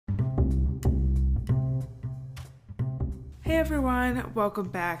Hey everyone, welcome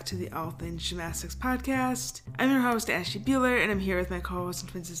back to the All Things Gymnastics podcast. I'm your host, Ashley Bueller, and I'm here with my co-host and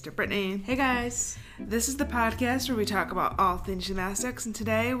twin sister, Brittany. Hey guys. This is the podcast where we talk about all things gymnastics, and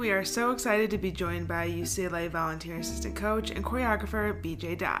today we are so excited to be joined by UCLA volunteer assistant coach and choreographer,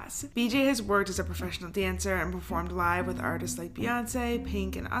 BJ Das. BJ has worked as a professional dancer and performed live with artists like Beyonce,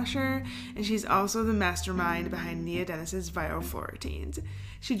 Pink, and Usher, and she's also the mastermind behind Nia Dennis's viral floor routines.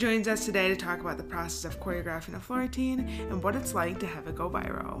 She joins us today to talk about the process of choreographing a floor routine and what it's like to have it go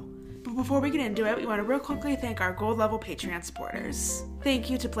viral. But before we get into it, we want to real quickly thank our gold level Patreon supporters.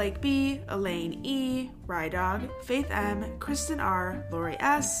 Thank you to Blake B, Elaine E, Rydog, Faith M, Kristen R, Lori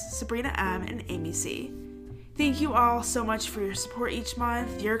S, Sabrina M, and Amy C. Thank you all so much for your support each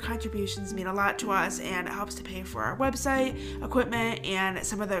month. Your contributions mean a lot to us and it helps to pay for our website, equipment, and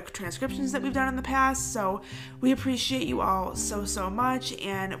some of the transcriptions that we've done in the past. So we appreciate you all so much,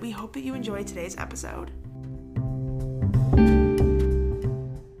 and we hope that you enjoy today's episode.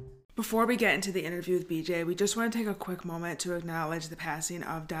 Before we get into the interview with BJ, we just want to take a quick moment to acknowledge the passing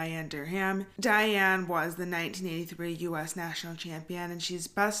of Diane Durham. Diane was the 1983 U.S. national champion, and she's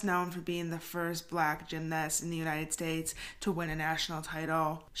best known for being the first Black gymnast in the United States to win a national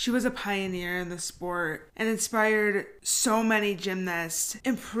title. She was a pioneer in the sport and inspired so many gymnasts,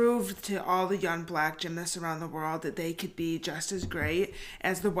 and proved to all the young Black gymnasts around the world that they could be just as great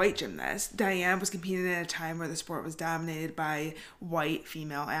as the white gymnasts. Diane was competing at a time where the sport was dominated by white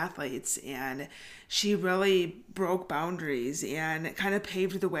female athletes, and she really broke boundaries and kind of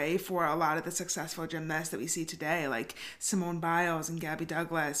paved the way for a lot of the successful gymnasts that we see today, like Simone Biles and Gabby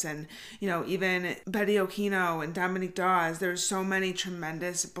Douglas, and even Betty Okino and Dominique Dawes. There's so many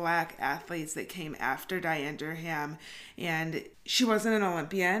tremendous Black athletes that came after Diane Durham, and she wasn't an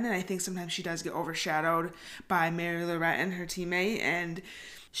Olympian, and I think sometimes she does get overshadowed by Mary Lorette and her teammate, and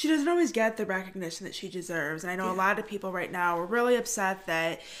she doesn't always get the recognition that she deserves. And I know a lot of people right now are really upset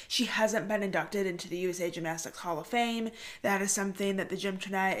that she hasn't been inducted into the USA Gymnastics Hall of Fame. That is something that the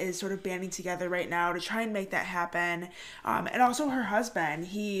Gymternet is sort of banding together right now to try and make that happen. And also her husband,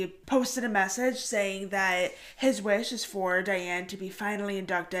 he posted a message saying that his wish is for Diane to be finally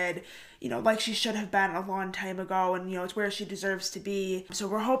inducted, like she should have been a long time ago, and, it's where she deserves to be. So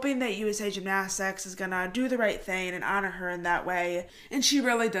we're hoping that USA Gymnastics is gonna do the right thing and honor her in that way. And she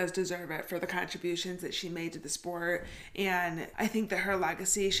really does deserve it for the contributions that she made to the sport. And I think that her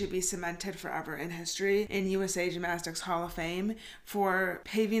legacy should be cemented forever in history in USA Gymnastics Hall of Fame for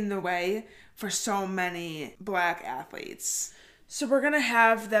paving the way for so many Black athletes. So we're going to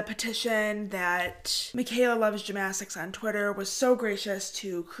have the petition that Michaela Loves Gymnastics on Twitter was so gracious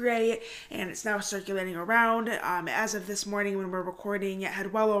to create, and it's now circulating around. As of this morning when we're recording, it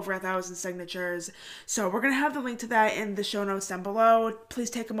had well over 1,000 signatures. So we're going to have the link to that in the show notes down below. Please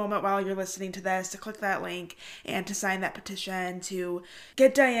take a moment while you're listening to this to click that link and to sign that petition to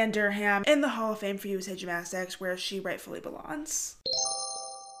get Diane Durham in the Hall of Fame for USA Gymnastics, where she rightfully belongs.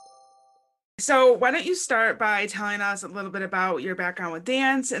 So why don't you start by telling us a little bit about your background with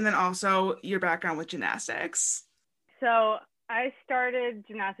dance and then also your background with gymnastics? So I started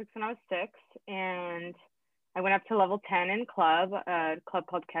gymnastics when I was 6, and I went up to level 10 in club, a club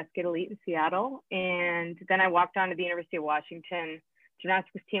called Cascade Elite in Seattle. And then I walked on to the University of Washington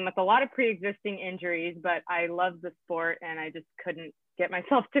gymnastics team with a lot of pre-existing injuries, but I loved the sport and I just couldn't get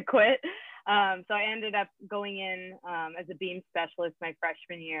myself to quit. So I ended up going in as a beam specialist my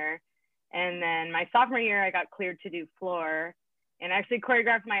freshman year. And then my sophomore year, I got cleared to do floor and actually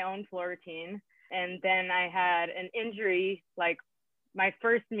choreographed my own floor routine. And then I had an injury, like my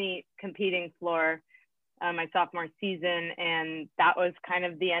first meet competing floor my sophomore season. And that was kind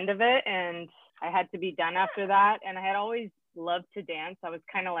of the end of it. And I had to be done after that. And I had always loved to dance. I was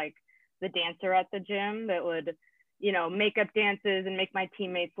kind of like the dancer at the gym that would, make up dances and make my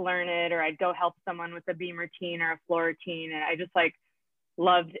teammates learn it. Or I'd go help someone with a beam routine or a floor routine. And I just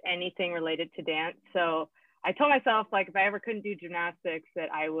loved anything related to dance. So I told myself, if I ever couldn't do gymnastics, that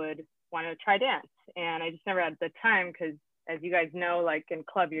I would want to try dance. And I just never had the time because, as you guys know, in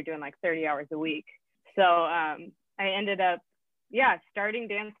club, you're doing 30 hours a week. So I ended up, starting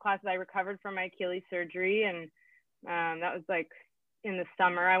dance classes. I recovered from my Achilles surgery, and that was in the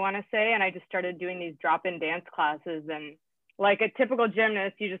summer, I want to say. And I just started doing these drop-in dance classes. And like a typical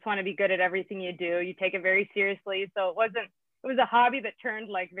gymnast, you just want to be good at everything you do. You take it very seriously. So it was a hobby that turned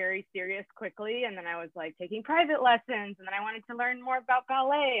very serious quickly. And then I was taking private lessons, and then I wanted to learn more about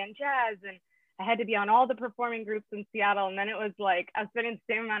ballet and jazz, and I had to be on all the performing groups in Seattle. And then it was I was spending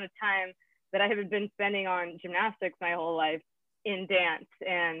the same amount of time that I had been spending on gymnastics my whole life in dance.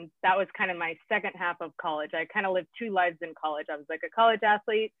 And that was kind of my second half of college. I kind of lived 2 lives in college. I was a college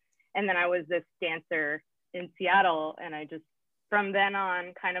athlete, and then I was this dancer in Seattle. And I just, from then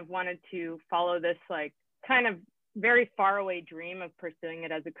on, kind of wanted to follow this like kind of very far away dream of pursuing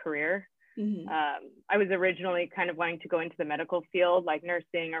it as a career. Mm-hmm. I was originally kind of wanting to go into the medical field, like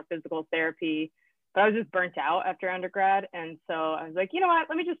nursing or physical therapy, but I was just burnt out after undergrad. And so I was like, you know what,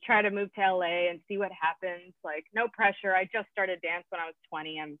 let me just try to move to LA and see what happens. Like, no pressure. I just started dance when I was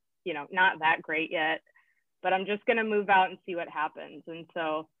 20. I'm, you know, not that great yet, but I'm just going to move out and see what happens. And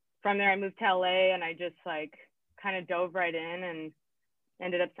so from there, I moved to LA, and I just like kind of dove right in and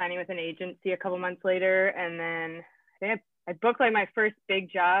ended up signing with an agency a couple months later. And then I think I booked like my first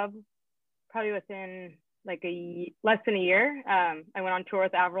big job probably within like less than a year. I went on tour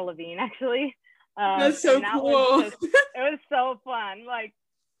with Avril Lavigne, actually. That's so cool. It was so fun. Like,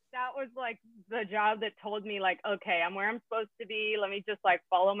 that was like the job that told me like, okay, I'm where I'm supposed to be. Let me just like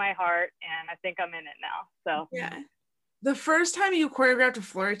follow my heart. And I think I'm in it now. So yeah. The first time you choreographed a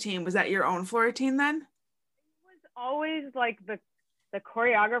floor routine, was that your own floor routine then? It was always like the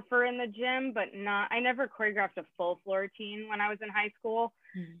choreographer in the gym, but I never choreographed a full floor routine when I was in high school.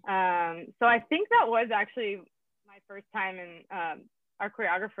 Mm-hmm. So I think that was actually my first time. And our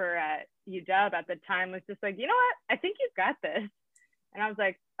choreographer at UW at the time was just like, you know what, I think you've got this. And I was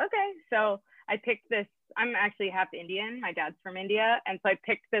like, okay. So I picked this, I'm actually half Indian. My dad's from India. And so I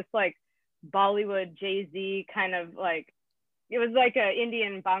picked this like Bollywood Jay-Z kind of like, it was like a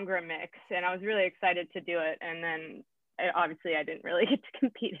Indian Bhangra mix. And I was really excited to do it. And then obviously I didn't really get to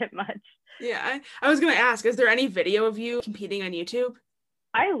compete it much. Yeah, I was going to ask, is there any video of you competing on YouTube?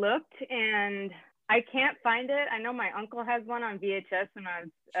 I looked and I can't find it. I know my uncle has one on VHS when I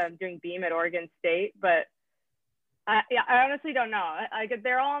was doing Beam at Oregon State, but I honestly don't know.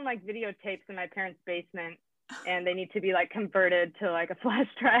 They're all on like videotapes in my parents' basement, and they need to be like converted to like a flash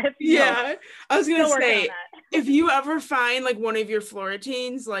drive. Yeah, I was gonna say, if you ever find like one of your floor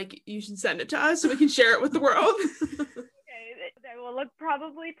routines, like you should send it to us so we can share it with the world. Okay, they will look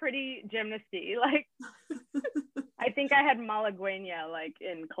probably pretty gymnasty. Like, I think I had malagueña like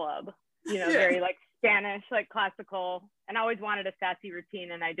in club, you know, very like Spanish, like classical. And I always wanted a sassy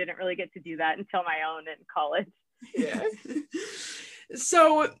routine, and I didn't really get to do that until my own in college. Yeah.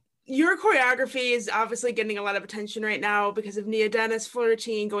 So your choreography is obviously getting a lot of attention right now because of Nia Dennis' floor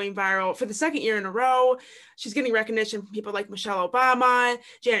routine going viral for the second year in a row. She's getting recognition from people like Michelle Obama,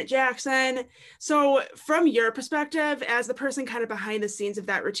 Janet Jackson. So from your perspective, as the person kind of behind the scenes of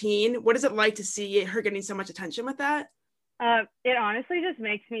that routine, what is it like to see her getting so much attention with that? It honestly just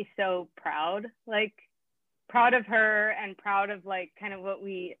makes me so proud, like proud of her and proud of like kind of what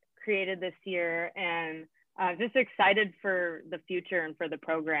we created this year, and just excited for the future and for the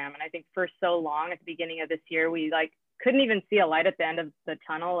program. And I think for so long at the beginning of this year, we like couldn't even see a light at the end of the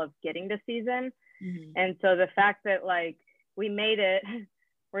tunnel of getting to season. Mm-hmm. And so the fact that like we made it,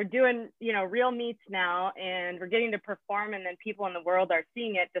 we're doing, you know, real meets now, and we're getting to perform, and then people in the world are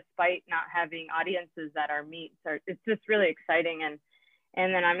seeing it despite not having audiences at our meets. It's just really exciting.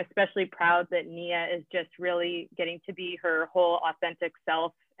 And then I'm especially proud that Nia is just really getting to be her whole authentic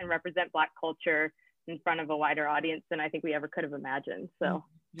self and represent Black culture in front of a wider audience than I think we ever could have imagined. So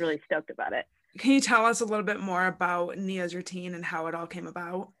really stoked about it. Can you tell us a little bit more about Nia's routine and how it all came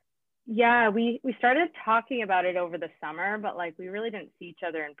about? Yeah, we started talking about it over the summer, but like we really didn't see each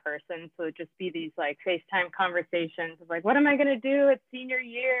other in person. So it'd just be these like FaceTime conversations of like, what am I going to do at senior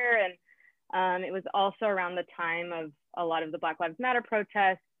year? And it was also around the time of a lot of the Black Lives Matter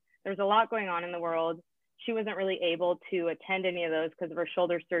protests. There was a lot going on in the world. She wasn't really able to attend any of those because of her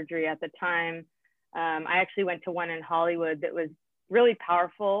shoulder surgery at the time. I actually went to one in Hollywood that was really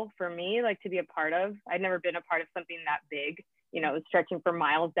powerful for me, like to be a part of. I'd never been a part of something that big, you know, it was stretching for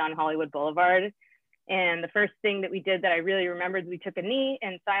miles down Hollywood Boulevard. And the first thing that we did that I really remember is we took a knee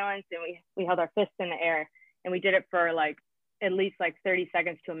in silence, and we held our fists in the air, and we did it for like at least like 30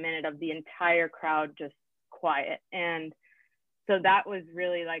 seconds to a minute of the entire crowd just quiet. And so that was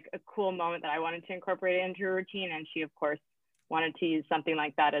really like a cool moment that I wanted to incorporate into her routine. And she, of course, wanted to use something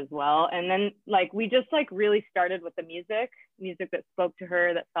like that as well. And then like we just like really started with the music that spoke to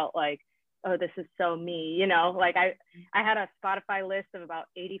her, that felt like, oh, this is so me, you know. Like I had a Spotify list of about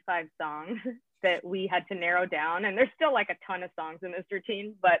 85 songs that we had to narrow down, and there's still like a ton of songs in this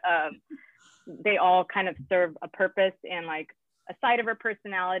routine, but they all kind of serve a purpose and like a side of her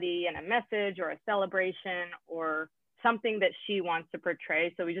personality and a message or a celebration or something that she wants to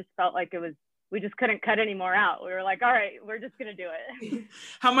portray. So we just felt like we just couldn't cut any more out. We were like, all right, we're just going to do it.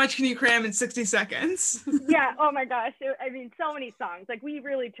 How much can you cram in 60 seconds? Yeah. Oh my gosh. I mean, so many songs. Like we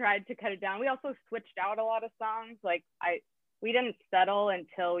really tried to cut it down. We also switched out a lot of songs. Like we didn't settle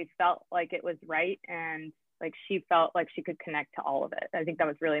until we felt like it was right. And Like she felt like she could connect to all of it. I think that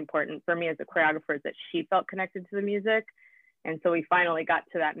was really important for me as a choreographer, is that she felt connected to the music. And so we finally got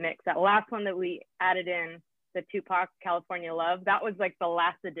to that mix. That last one that we added in, the Tupac California Love, that was like the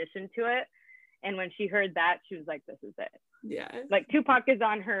last addition to it. And when she heard that, she was like, this is it. Yeah. Like Tupac is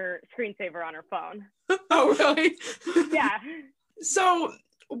on her screensaver on her phone. Oh, really? Yeah. So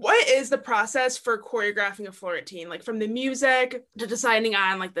what is the process for choreographing a floor routine? Like from the music to deciding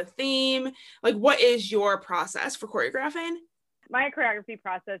on like the theme, like what is your process for choreographing? My choreography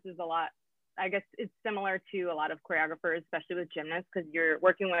process is a lot, I guess it's similar to a lot of choreographers, especially with gymnasts, because you're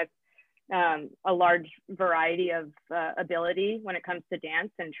working with a large variety of ability when it comes to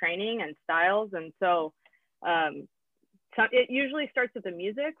dance and training and styles. And so it usually starts with the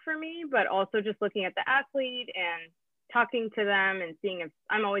music for me, but also just looking at the athlete and talking to them and seeing if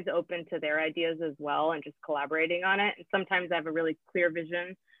I'm always open to their ideas as well and just collaborating on it. And sometimes I have a really clear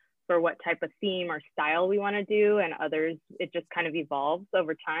vision for what type of theme or style we want to do, and others, it just kind of evolves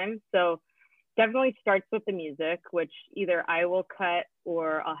over time. So definitely starts with the music, which either I will cut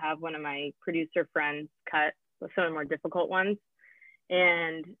or I'll have one of my producer friends cut some of the more difficult ones.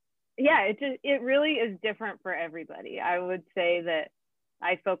 And yeah, it really is different for everybody. I would say that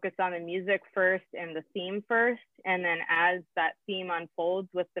I focus on the music first and the theme first. And then as that theme unfolds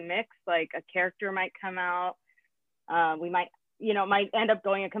with the mix, like a character might come out. We might end up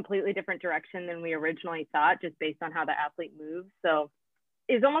going a completely different direction than we originally thought, just based on how the athlete moves. So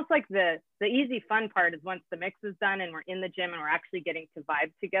it's almost like the easy fun part is once the mix is done and we're in the gym and we're actually getting to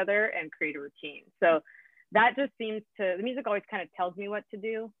vibe together and create a routine. So that just seems to, the music always kind of tells me what to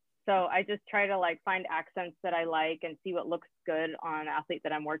do. So I just try to like find accents that I like and see what looks good on the athlete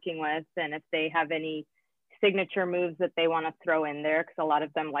that I'm working with. And if they have any signature moves that they want to throw in there, because a lot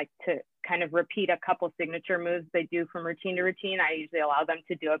of them like to kind of repeat a couple signature moves they do from routine to routine. I usually allow them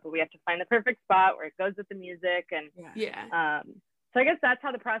to do it, but we have to find the perfect spot where it goes with the music. And yeah. So I guess that's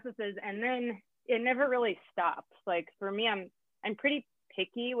how the process is. And then it never really stops. Like for me, I'm pretty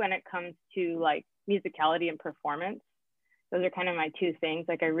picky when it comes to like musicality and performance. Those are kind of my two things.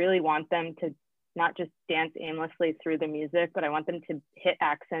 Like I really want them to not just dance aimlessly through the music, but I want them to hit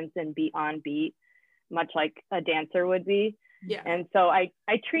accents and be on beat, much like a dancer would be. Yeah. And so I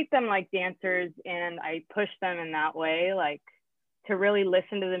treat them like dancers, and I push them in that way, like to really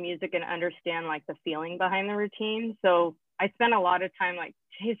listen to the music and understand like the feeling behind the routine. So I spend a lot of time like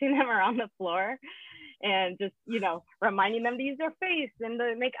chasing them around the floor and just, reminding them to use their face and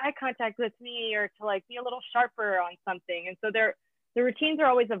to make eye contact with me, or to like be a little sharper on something. And so the routines are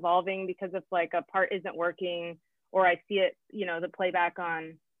always evolving, because if like a part isn't working, or I see it, the playback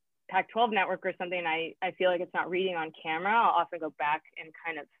on Pac-12 network or something, I feel like it's not reading on camera, I'll often go back and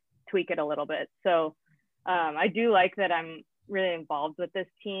kind of tweak it a little bit. So I do like that I'm really involved with this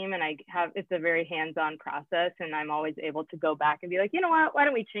team, and it's a very hands-on process, and I'm always able to go back and be like, you know what, why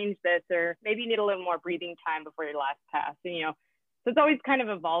don't we change this, or maybe you need a little more breathing time before your last pass. And, so it's always kind of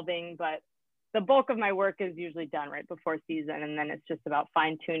evolving, but the bulk of my work is usually done right before season, and then it's just about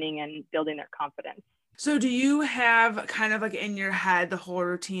fine-tuning and building their confidence. So do you have kind of like in your head the whole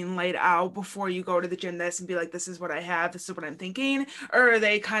routine laid out before you go to the gymnast and be like, this is what I have, this is what I'm thinking? Or are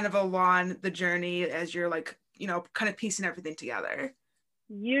they kind of along the journey as you're like, kind of piecing everything together?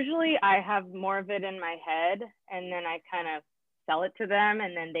 Usually I have more of it in my head, and then I kind of sell it to them,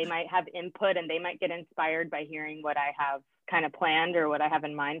 and then they might have input, and they might get inspired by hearing what I have kind of planned or what I have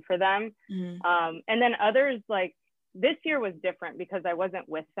in mind for them. Mm-hmm. And then others, like this year was different because I wasn't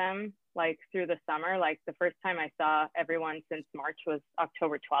with them like through the summer. Like the first time I saw everyone since March was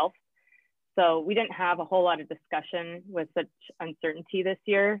October 12th. So we didn't have a whole lot of discussion with such uncertainty this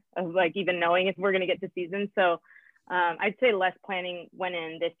year of like even knowing if we're going to get to season. So I'd say less planning went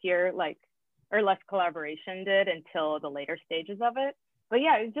in this year, or less collaboration did until the later stages of it. But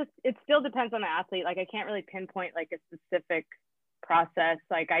yeah, it still depends on the athlete. Like I can't really pinpoint like a specific process.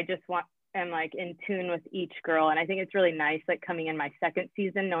 Like I just am like in tune with each girl. And I think it's really nice, like coming in my second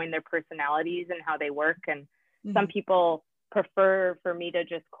season, knowing their personalities and how they work. And some people prefer for me to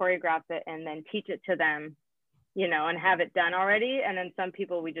just choreograph it and then teach it to them, and have it done already. And then some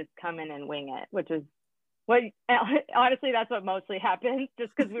people, we just come in and wing it, which is what, honestly, that's what mostly happens,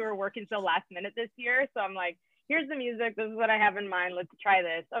 just because we were working so last minute this year. So I'm like, here's the music, this is what I have in mind, let's try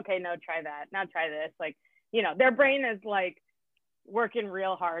this. Okay, no, try that. Now try this. Like, their brain is like working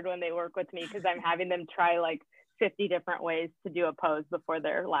real hard when they work with me, because I'm having them try like 50 different ways to do a pose before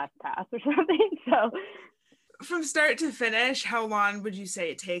their last pass or something. So from start to finish, how long would you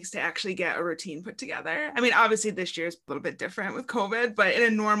say it takes to actually get a routine put together? I mean, obviously this year is a little bit different with COVID, but in a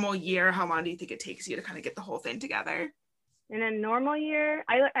normal year, how long do you think it takes you to kind of get the whole thing together? in a normal year,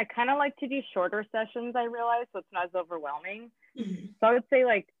 I kind of like to do shorter sessions, I realize, so it's not as overwhelming. Mm-hmm. So I would say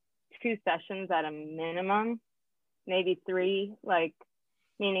like 2 sessions at a minimum, maybe 3, like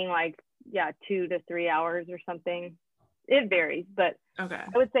meaning like, yeah, 2 to 3 hours or something. It varies, but Okay.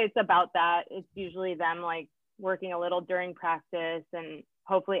 I would say it's about that. It's usually them like working a little during practice and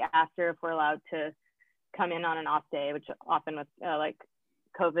hopefully after if we're allowed to come in on an off day, which often with like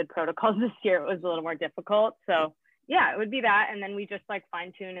COVID protocols this year, it was a little more difficult. So yeah, it would be that. And then we just like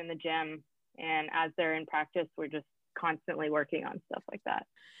fine tune in the gym. And as they're in practice, we're just constantly working on stuff like that.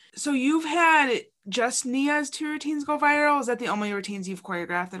 So you've had just Nia's 2 routines go viral? Is that the only routines you've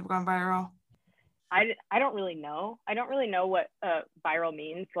choreographed that have gone viral? I don't really know. I don't really know what viral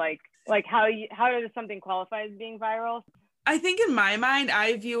means. Like how does something qualify as being viral? I think in my mind,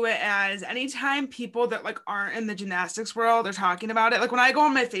 I view it as anytime people that like aren't in the gymnastics world are talking about it. Like when I go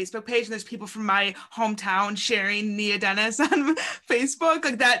on my Facebook page and there's people from my hometown sharing Nia Dennis on Facebook,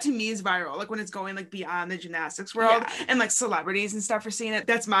 like that to me is viral. Like when it's going like beyond the gymnastics world and like celebrities and stuff are seeing it.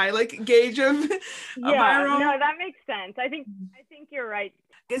 That's my like gauge of viral. No, that makes sense. I think you're right.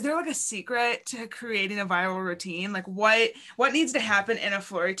 Is there like a secret to creating a viral routine? Like what needs to happen in a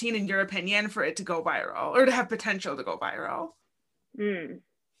floor routine, in your opinion, for it to go viral or to have potential to go viral?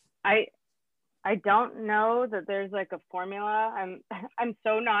 I don't know that there's like a formula. I'm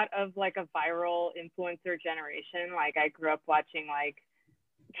so not of like a viral influencer generation. Like I grew up watching like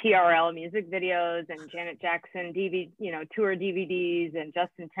TRL music videos and Janet Jackson tour DVDs and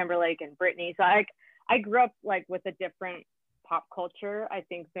Justin Timberlake and Britney. So I grew up like with a different pop culture, I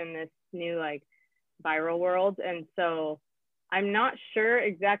think, than this new like viral world. And so I'm not sure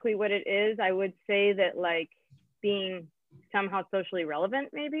exactly what it is. I would say that like being somehow socially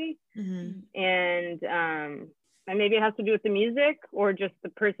relevant maybe. And maybe it has to do with the music or just the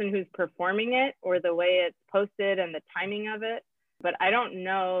person who's performing it or the way it's posted and the timing of it. But I don't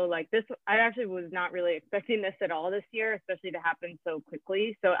know, like this, I actually was not really expecting this at all this year, especially to happen so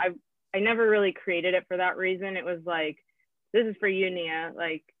quickly. So I never really created it for that reason. It was like, this is for you, Nia.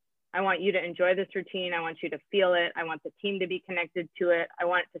 Like, I want you to enjoy this routine. I want you to feel it. I want the team to be connected to it. I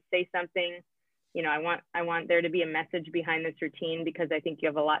want it to say something. You know, I want there to be a message behind this routine because I think you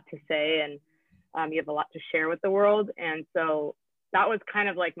have a lot to say and you have a lot to share with the world. And so that was kind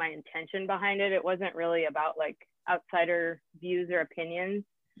of like my intention behind it. It wasn't really about like outsider views or opinions.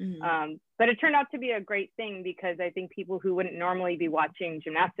 But it turned out to be a great thing because I think people who wouldn't normally be watching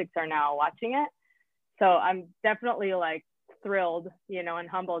gymnastics are now watching it. So I'm definitely like thrilled, and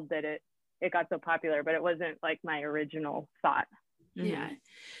humbled that it got so popular, but it wasn't like my original thought. Yeah.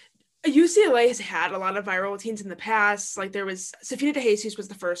 UCLA has had a lot of viral routines in the past. Like there was Safina DeJesus was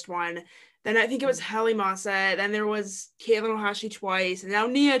the first one. Then I think it was Helly Mossett. Then there was Caitlin Ohashi twice, and now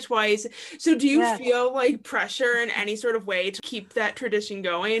Nia twice. So do you feel like pressure in any sort of way to keep that tradition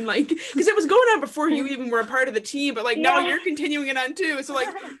going? Like, because it was going on before you even were a part of the team, but like now you're continuing it on too. So like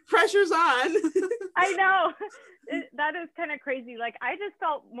pressure's on. I know. That is kind of crazy. Like I just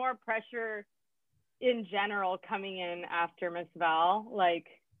felt more pressure in general coming in after Miss Val, like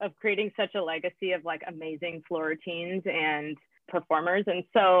of creating such a legacy of like amazing floor routines and performers. And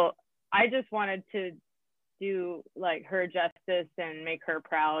so I just wanted to do like her justice and make her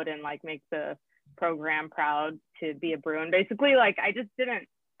proud and like make the program proud to be a Bruin. Basically, like I just didn't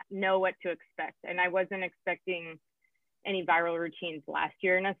know what to expect. And I wasn't expecting any viral routines last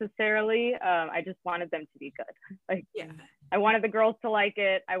year necessarily. I just wanted them to be good. Like, I wanted the girls to like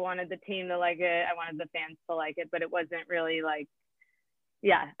it. I wanted the team to like it. I wanted the fans to like it, but it wasn't really like,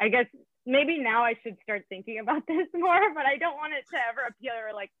 I guess maybe now I should start thinking about this more, but I don't want it to ever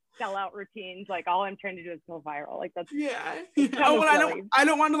appear like sell out routines. Like all I'm trying to do is go viral. Like that's I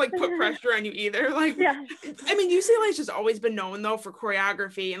don't want to like put pressure on you either. Like, I mean, UCLA's just always been known though for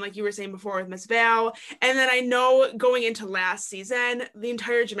choreography, and like you were saying before with Miss Val, and then I know going into last season, the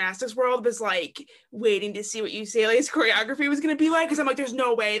entire gymnastics world was like waiting to see what UCLA's choreography was going to be like, because I'm like, there's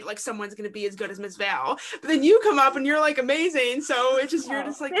no way that like someone's going to be as good as Miss Val. But then you come up and you're like amazing, so it's just you're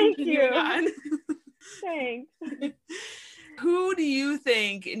just like continuing on. Thanks. Who do you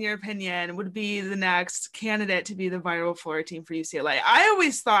think, in your opinion, would be the next candidate to be the viral floor team for UCLA? I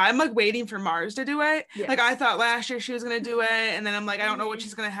always thought, I'm like waiting for Mars to do it. Like I thought last year she was going to do it. And then I'm like, I don't know what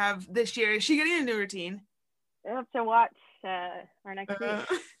she's going to have this year. Is she getting a new routine? I have to watch our next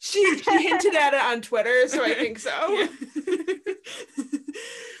week. She hinted at it on Twitter, so I think so.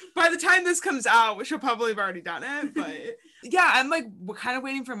 By the time this comes out, she'll probably have already done it, but I'm like kind of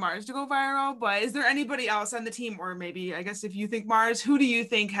waiting for Mars to go viral. But is there anybody else on the team, or maybe I guess if you think Mars, who do you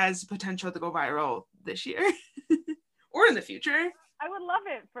think has potential to go viral this year or in the future? I would love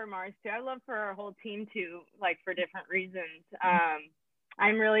it for Mars too. I love for our whole team too, like for different reasons.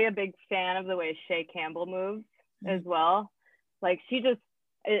 I'm really a big fan of the way Shea Campbell moves as well. Like she just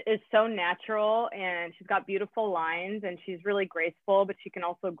is so natural, and she's got beautiful lines, and she's really graceful, but she can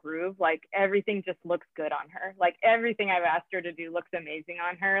also groove. Like everything just looks good on her. Like everything I've asked her to do looks amazing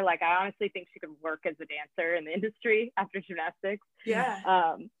on her. Like I honestly think she could work as a dancer in the industry after gymnastics.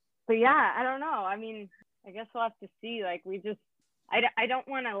 Yeah. But yeah, I don't know. I mean, I guess we'll have to see. Like I don't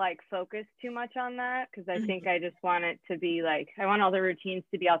want to like focus too much on that, because I think I just want it to be like, I want all the routines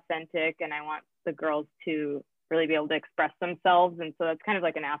to be authentic, and I want the girls to really be able to express themselves. And so that's kind of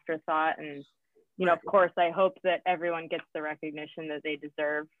like an afterthought. And, you know, of course, I hope that everyone gets the recognition that they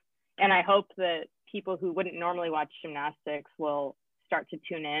deserve. And I hope that people who wouldn't normally watch gymnastics will start to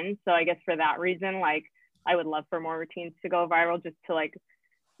tune in. So I guess for that reason, like I would love for more routines to go viral, just to like,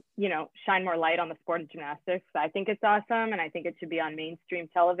 you know, shine more light on the sport of gymnastics. I think it's awesome, and I think it should be on mainstream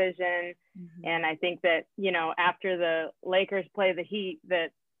television. And I think that, you know, after the Lakers play the Heat, that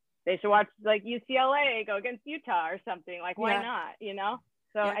they should watch like UCLA go against Utah or something. Like why not, you know?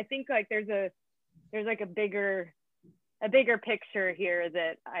 So I think like there's like a bigger picture here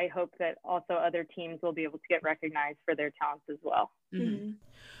that I hope that also other teams will be able to get recognized for their talents as well.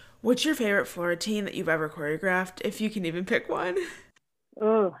 What's your favorite floor routine that you've ever choreographed, if you can even pick one?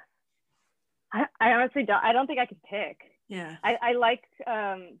 Oh, I honestly don't. I don't think I could pick. Yeah. I like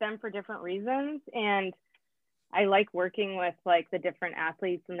them for different reasons, and I like working with like the different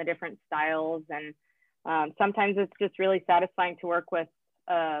athletes and the different styles. And sometimes it's just really satisfying to work with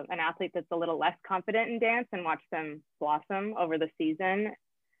an athlete that's a little less confident in dance and watch them blossom over the season.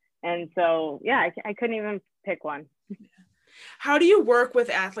 And so, yeah, I couldn't even pick one. How do you work with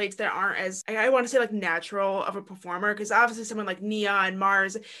athletes that aren't as, I want to say like natural of a performer? Because obviously someone like Nia and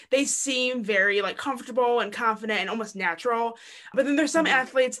Mars, they seem very like comfortable and confident and almost natural. But then there's some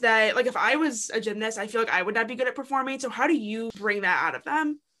athletes that, like if I was a gymnast, I feel like I would not be good at performing. So how do you bring that out of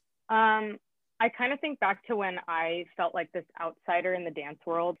them? I kind of think back to when I felt like this outsider in the dance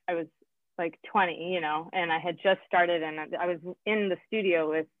world. I was like 20, you know, and I had just started, and I was in the studio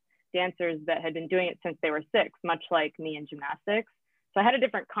with dancers that had been doing it since they were 6, much like me in gymnastics. So I had a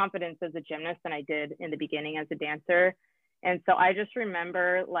different confidence as a gymnast than I did in the beginning as a dancer. And so I just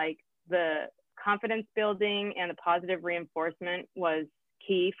remember like the confidence building and the positive reinforcement was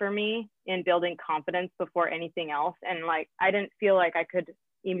key for me in building confidence before anything else. And like, I didn't feel like I could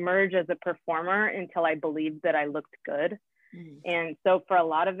emerge as a performer until I believed that I looked good. And so for a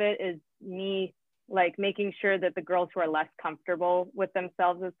lot of it is me like making sure that the girls who are less comfortable with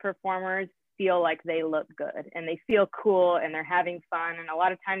themselves as performers feel like they look good and they feel cool and they're having fun. And a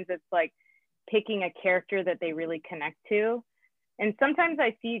lot of times it's like picking a character that they really connect to. And sometimes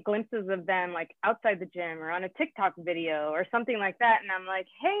I see glimpses of them like outside the gym or on a TikTok video or something like that. And I'm like,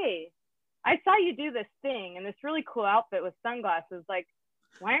 hey, I saw you do this thing and this really cool outfit with sunglasses. Like,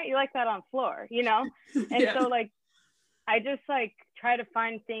 why aren't you like that on floor? You know? And so like, I just like try to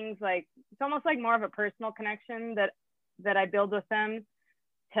find things like, it's almost like more of a personal connection that I build with them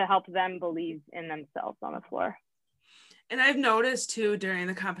to help them believe in themselves on the floor. And I've noticed too during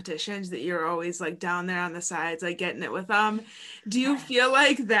the competitions that you're always like down there on the sides, like getting it with them. Do you feel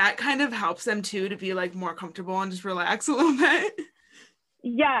like that kind of helps them too to be like more comfortable and just relax a little bit?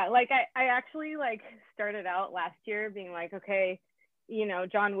 Yeah, like I actually like started out last year being like, okay, you know,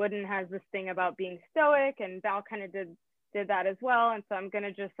 John Wooden has this thing about being stoic, and Val kind of did that as well. And so I'm going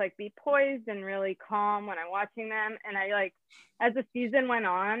to just like be poised and really calm when I'm watching them. And I like, as the season went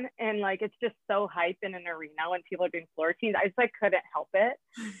on and like, it's just so hype in an arena when people are doing floor routines, I just like couldn't help it.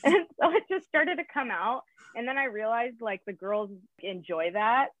 And so it just started to come out. And then I realized like the girls enjoy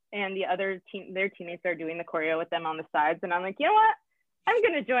that. And the other their teammates are doing the choreo with them on the sides. And I'm like, you know what? I'm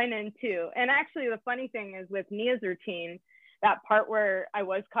going to join in too. And actually the funny thing is with Nia's routine, that part where I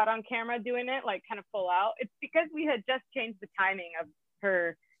was caught on camera doing it, like kind of full out, it's because we had just changed the timing of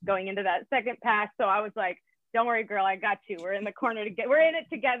her going into that second pass. So I was like, don't worry, girl, I got you. We're in the corner we're in it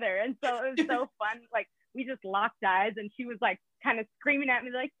together. And so it was so fun. Like we just locked eyes and she was like kind of screaming at me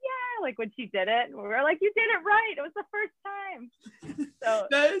like, yeah, like when she did it. And we were like, you did it right. It was the first time. So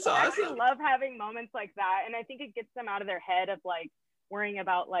that is awesome. I actually love having moments like that. And I think it gets them out of their head of like worrying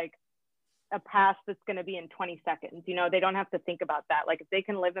about like a pass that's going to be in 20 seconds. You know, they don't have to think about that. Like if they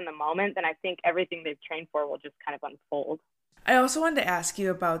can live in the moment, then I think everything they've trained for will just kind of unfold. I also wanted to ask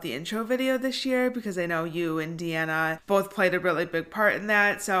you about the intro video this year, because I know you and Deanna both played a really big part in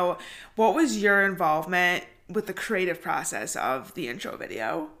that. So what was your involvement with the creative process of the intro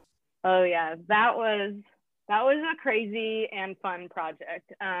video? Oh yeah, that was That was a crazy and fun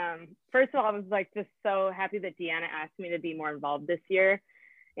project. First of all, I was like just so happy that Deanna asked me to be more involved this year.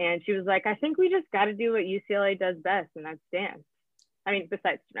 And she was like, I think we just got to do what UCLA does best, and that's dance. I mean,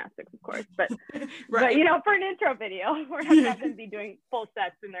 besides gymnastics, of course, but right. But for an intro video, we're not going to have them be doing full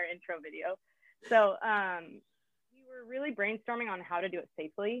sets in their intro video. So we were really brainstorming on how to do it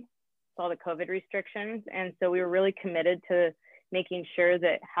safely with all the COVID restrictions. And so we were really committed to making sure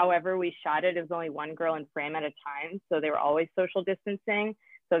that however we shot it, it was only one girl in frame at a time. So they were always social distancing.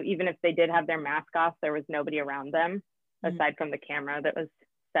 So even if they did have their mask off, there was nobody around them aside from the camera that was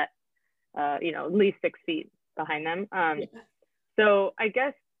set, at least 6 feet behind them. So I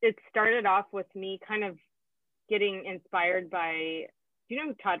guess it started off with me kind of getting inspired by, do you know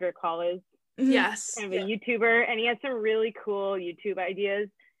who Todrick Hall is? Yes. Kind of a YouTuber, and he has some really cool YouTube ideas.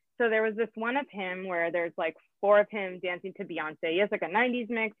 So there was this one of him where there's like 4 of him dancing to Beyonce. He has like a 90s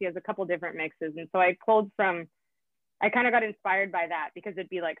mix. He has a couple different mixes. And so I kind of got inspired by that, because it'd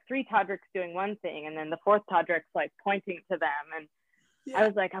be like 3 Todricks doing one thing, and then the 4th Todrick's like pointing to them. And I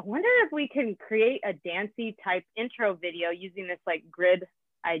was like, I wonder if we can create a dancey type intro video using this like grid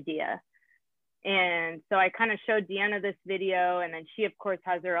idea. And so I kind of showed Deanna this video, and then she of course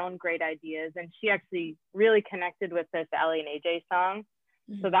has her own great ideas, and she actually really connected with this Ally and AJ song.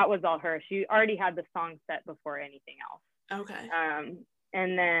 So that was all her. She already had the song set before anything else. Okay.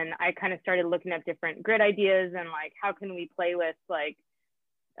 And then I kind of started looking at different grid ideas and like, how can we play with like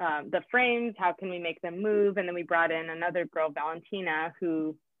the frames? How can we make them move? And then we brought in another girl, Valentina,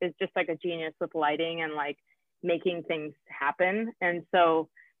 who is just like a genius with lighting and like making things happen. And so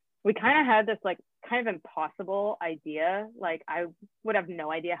we kind of had this like kind of impossible idea. Like I would have no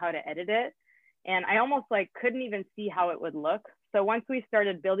idea how to edit it. And I almost like couldn't even see how it would look. So once we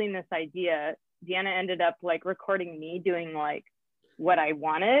started building this idea, Deanna ended up like recording me doing like what I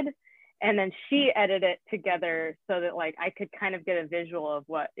wanted. And then she edited it together so that like I could kind of get a visual of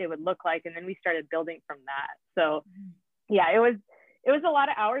what it would look like. And then we started building from that. So yeah, it was a lot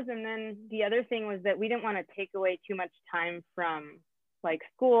of hours. And then the other thing was that we didn't want to take away too much time from like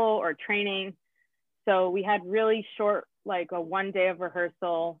school or training. So we had really short, like a 1 day of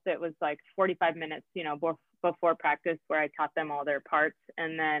rehearsal that was like 45 minutes, before practice, where I taught them all their parts.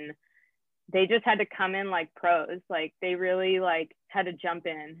 And then they just had to come in like pros. Like they really like had to jump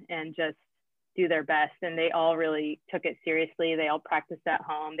in and just do their best. And they all really took it seriously. They all practiced at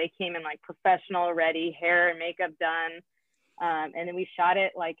home. They came in like professional, ready, hair and makeup done. And then we shot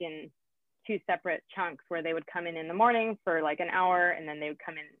it like in 2 separate chunks, where they would come in the morning for like an hour, and then they would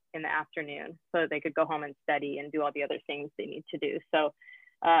come in the afternoon so that they could go home and study and do all the other things they need to do. So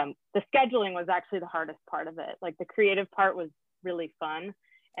the scheduling was actually the hardest part of it. Like the creative part was really fun.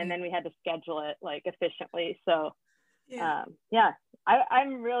 And then we had to schedule it like efficiently. So I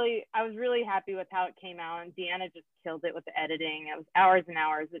was really happy with how it came out, and Deanna just killed it with the editing. It was hours and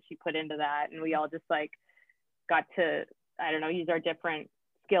hours that she put into that. And we all just like got to, use our different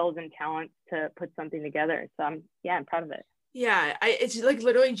skills and talents to put something together. So I'm proud of it. Yeah, it's like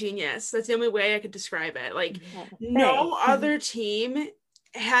literally genius. That's the only way I could describe it. Like no other team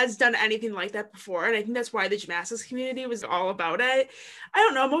has done anything like that before, and I think that's why the gymnastics community was all about it. I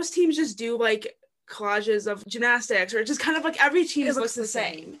don't know, most teams just do like collages of gymnastics, or just kind of like every team looks the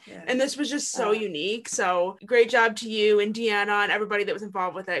same. Yeah. And this was just so unique. So great job to you and Deanna and everybody that was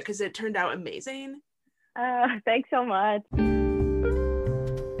involved with it, because it turned out amazing. Thanks so much.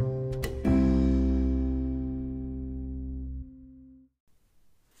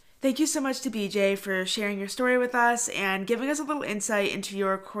 Thank you so much to BJ for sharing your story with us and giving us a little insight into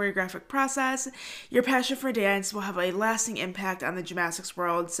your choreographic process. Your passion for dance will have a lasting impact on the gymnastics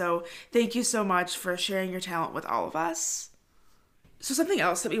world, so thank you so much for sharing your talent with all of us. So something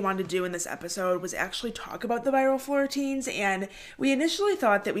else that we wanted to do in this episode was actually talk about the viral floor routines, and we initially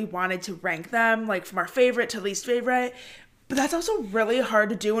thought that we wanted to rank them, like from our favorite to least favorite. But that's also really hard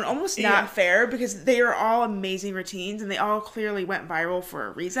to do and almost not fair, because they are all amazing routines and they all clearly went viral for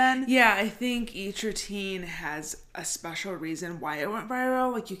a reason. Yeah, I think each routine has a special reason why it went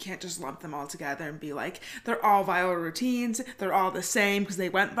viral. Like you can't just lump them all together and be like, they're all viral routines, they're all the same because they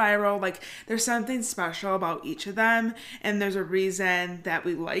went viral. Like there's something special about each of them, and there's a reason that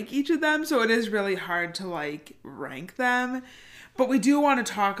we like each of them. So it is really hard to like rank them. But we do want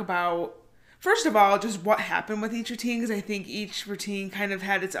to talk about, first of all, just what happened with each routine, because I think each routine kind of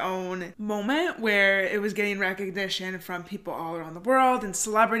had its own moment where it was getting recognition from people all around the world and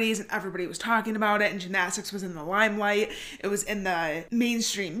celebrities, and everybody was talking about it, and gymnastics was in the limelight. It was in the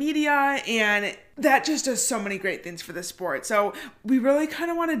mainstream media, and that just does so many great things for the sport. So we really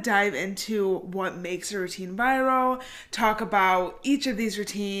kind of want to dive into what makes a routine viral, talk about each of these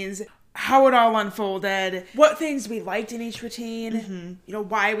routines, how it all unfolded, what things we liked in each routine, you know,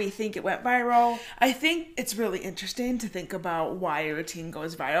 why we think it went viral. I think it's really interesting to think about why a routine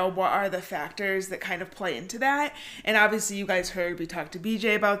goes viral. What are the factors that kind of play into that? And obviously you guys heard we talked to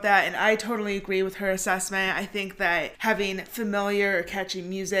BJ about that, and I totally agree with her assessment. I think that having familiar or catchy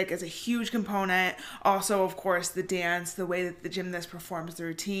music is a huge component. Also, of course, the dance, the way that the gymnast performs the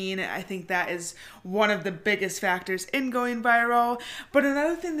routine, I think that is one of the biggest factors in going viral. But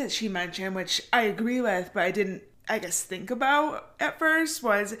another thing that she mentioned, which I agree with, but I didn't, I guess, think about at first,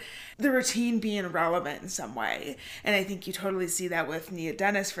 was the routine being relevant in some way. And I think you totally see that with Nia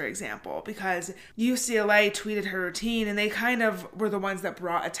Dennis, for example, because UCLA tweeted her routine and they kind of were the ones that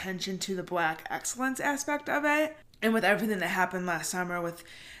brought attention to the Black excellence aspect of it. And with everything that happened last summer with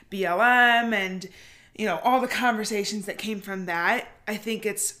BLM and, you know, all the conversations that came from that, I think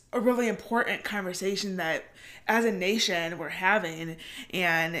it's a really important conversation that as a nation we're having.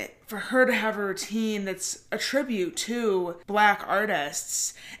 And for her to have a routine that's a tribute to Black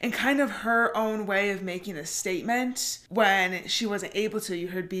artists and kind of her own way of making a statement when she wasn't able to. You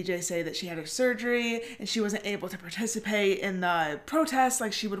heard BJ say that she had her surgery and she wasn't able to participate in the protests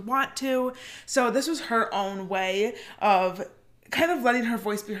like she would want to. So this was her own way of kind of letting her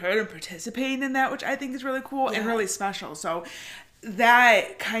voice be heard and participating in that, which I think is really cool and really special. So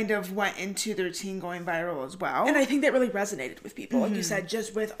that kind of went into the routine going viral as well. And I think that really resonated with people, like you said,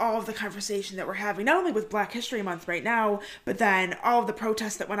 just with all of the conversation that we're having, not only with Black History Month right now, but then all of the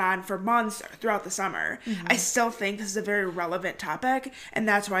protests that went on for months throughout the summer. I still think this is a very relevant topic, and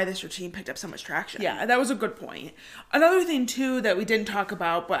that's why this routine picked up so much traction. Yeah, that was a good point. Another thing, too, that we didn't talk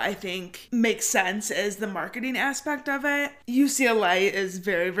about, but I think makes sense, is the marketing aspect of it. UCLA is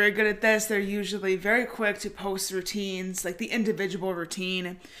very, very good at this. They're usually very quick to post routines, like the individual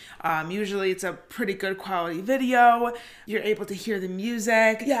routine. Usually it's a pretty good quality video. You're able to hear the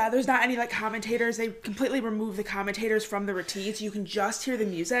music. Yeah, there's not any like commentators. They completely remove the commentators from the routine, so you can just hear the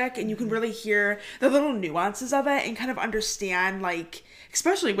music and you can really hear the little nuances of it and kind of understand, like,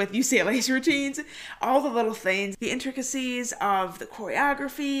 especially with UCLA's routines, all the little things, the intricacies of the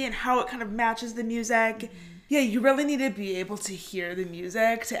choreography and how it kind of matches the music. Yeah, you really need to be able to hear the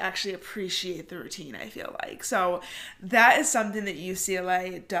music to actually appreciate the routine, I feel like. So that is something that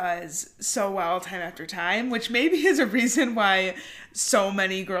UCLA does so well time after time, which maybe is a reason why so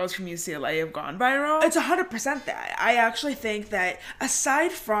many girls from UCLA have gone viral. It's 100% that. I actually think that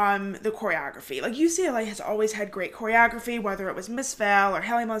aside from the choreography, like UCLA has always had great choreography, whether it was Miss Val or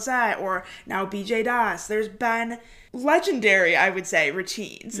Haley Mazette or now BJ Das. There's been legendary, I would say,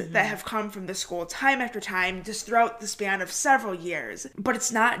 routines that have come from the school time after time, just throughout the span of several years. But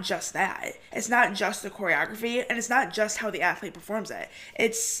it's not just that. It's not just the choreography, and it's not just how the athlete performs it.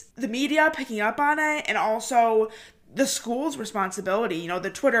 It's the media picking up on it, and also the school's responsibility, you know, the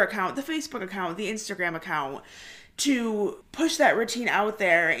Twitter account, the Facebook account, the Instagram account, to push that routine out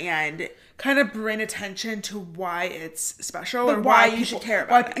there and kind of bring attention to why it's special, or why you should care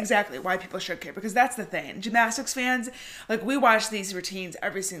about it. Exactly, why people should care. Because that's the thing. Gymnastics fans, like, we watch these routines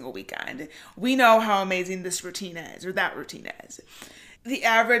every single weekend. We know how amazing this routine is or that routine is. The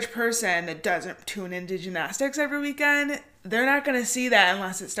average person that doesn't tune into gymnastics every weekend, they're not going to see that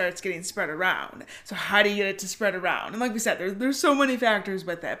unless it starts getting spread around. So how do you get it to spread around? And like we said, there's so many factors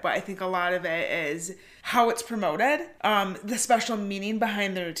with it, but I think a lot of it is how it's promoted, the special meaning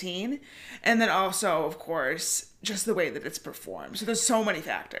behind the routine, and then also, of course, just the way that it's performed. So there's so many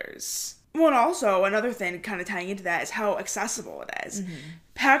factors. Well, and also another thing kind of tying into that is how accessible it is.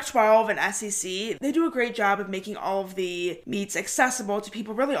 Pac-12 and SEC, they do a great job of making all of the meets accessible to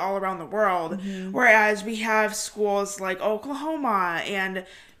people really all around the world. Whereas we have schools like Oklahoma and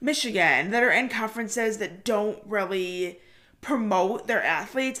Michigan that are in conferences that don't really promote their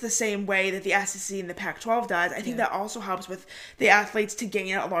athletes the same way that the SEC and the Pac-12 does. I think that also helps with the athletes to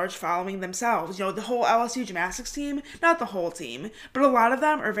gain a large following themselves. You know, the whole LSU gymnastics team, not the whole team, but a lot of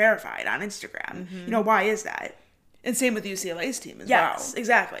them are verified on Instagram. You know, why is that? And same with UCLA's team as well. Yes,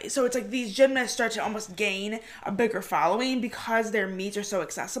 exactly. So it's like these gymnasts start to almost gain a bigger following because their meets are so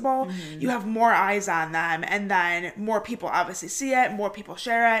accessible. You have more eyes on them, and then more people obviously see it, more people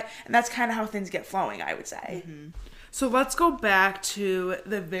share it, and that's kind of how things get flowing, I would say. So let's go back to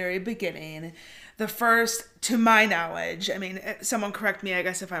the very beginning. The first, to my knowledge, I mean, someone correct me, I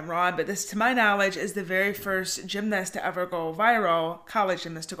guess, if I'm wrong, but this, to my knowledge, is the very first gymnast to ever go viral, college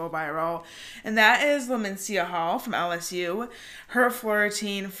gymnast to go viral, and that is Lamencia Hall from LSU. Her floor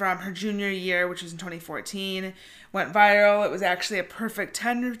routine from her junior year, which was in 2014, went viral. It was actually a perfect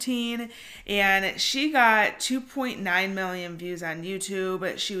 10 routine, and she got 2.9 million views on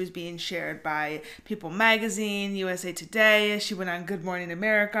YouTube. She was being shared by People Magazine, USA Today. She went on Good Morning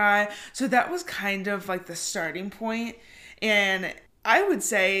America. So that was kind of like the starting point, and I would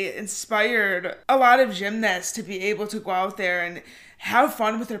say inspired a lot of gymnasts to be able to go out there and have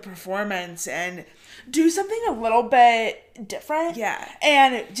fun with their performance and do something a little bit different. Yeah.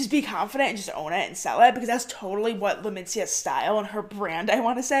 And just be confident and just own it and sell it, because that's totally what Lamincia's style and her brand, I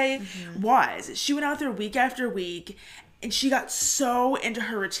want to say, was. She went out there week after week, and she got so into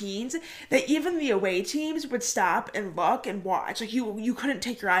her routines that even the away teams would stop and look and watch. Like, you couldn't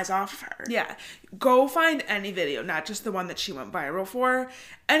take your eyes off of her. Yeah. Go find any video, not just the one that she went viral for.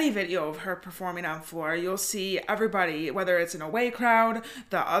 Any video of her performing on floor, you'll see everybody, whether it's an away crowd,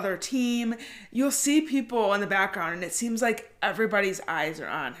 the other team, you'll see people in the background, and it seems like everybody's eyes are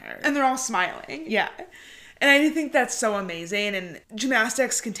on her. And they're all smiling. Yeah. And I think that's so amazing, and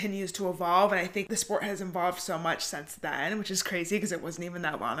gymnastics continues to evolve, and I think the sport has evolved so much since then, which is crazy because it wasn't even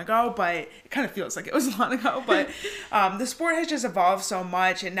that long ago, but it kind of feels like it was long ago, but the sport has just evolved so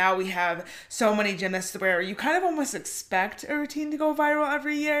much, and now we have so many gymnasts where you kind of almost expect a routine to go viral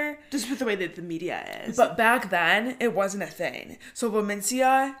every year. Just with the way that the media is. But back then, it wasn't a thing. So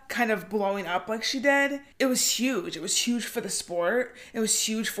Lamincia kind of blowing up like she did, it was huge. It was huge for the sport. It was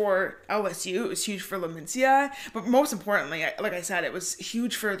huge for LSU. It was huge for Lamincia. But most importantly, like I said, it was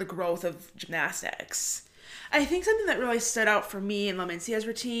huge for the growth of gymnastics. I think something that really stood out for me in Lamincia's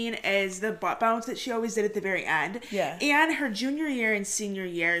routine is the butt bounce that she always did at the very end. Yeah. And her junior year and senior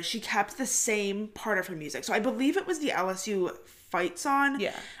year, she kept the same part of her music. So I believe it was the LSU fight song.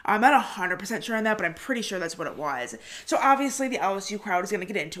 Yeah. I'm not 100% sure on that, but I'm pretty sure that's what it was. So obviously the LSU crowd is going to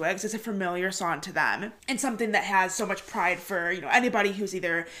get into it because it's a familiar song to them and something that has so much pride for, anybody who's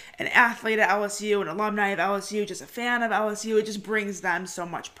either an athlete at LSU, an alumni of LSU, just a fan of LSU. It just brings them so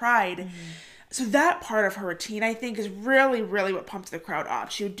much pride. Mm-hmm. So that part of her routine, I think, is really, really what pumped the crowd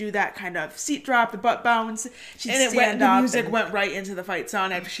up. She would do that kind of seat drop, the butt bounce. She'd stand up. The music went right into the fight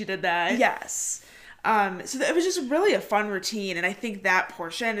song after she did that. Yes. So it was just really a fun routine, and I think that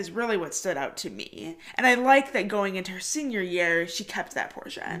portion is really what stood out to me. And I like that going into her senior year, she kept that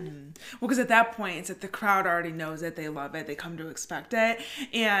portion. Mm-hmm. Well, because at that point, it's that the crowd already knows it, they love it, they come to expect it,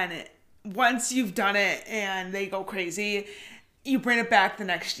 and once you've done it and they go crazy, you bring it back the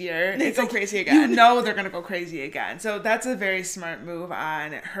next year. They go crazy again. You know they're going to go crazy again. So that's a very smart move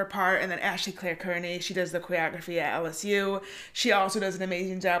on her part. And then Ashley Claire Kearney, she does the choreography at LSU. She also does an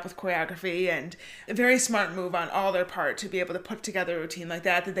amazing job with choreography, and a very smart move on all their part to be able to put together a routine like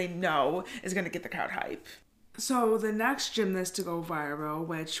that they know is going to get the crowd hype. So the next gymnast to go viral,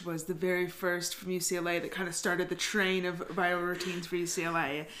 which was the very first from UCLA that kind of started the train of viral routines for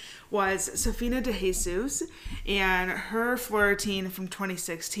UCLA, was Safina DeJesus, and her floor routine from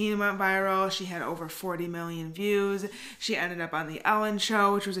 2016 went viral. She had over 40 million views. She ended up on The Ellen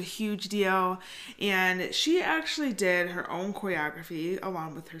Show, which was a huge deal, and she actually did her own choreography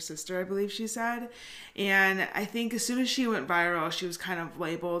along with her sister, I believe she said, and I think as soon as she went viral, she was kind of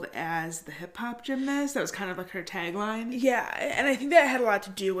labeled as the hip-hop gymnast. That was kind of like her tagline. Yeah, and I think that had a lot to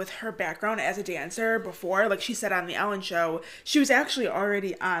do with her background as a dancer before. Like she said on The Ellen Show, she was actually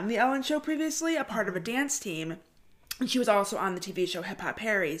already on The Ellen Show previously, a part of a dance team. And she was also on the TV show Hip Hop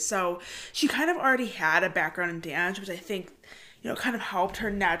Harry. So she kind of already had a background in dance, which I think, kind of helped her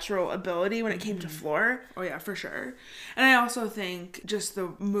natural ability when it came to floor. Oh yeah, for sure. And I also think just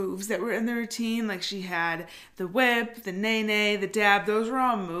the moves that were in the routine, like she had the whip, the nae-nae, the dab, those were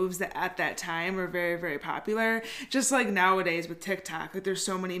all moves that at that time were very, very popular. Just like nowadays with TikTok, like there's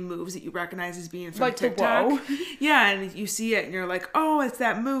so many moves that you recognize as being from like TikTok. The whoa. Yeah, and you see it and you're like, oh, it's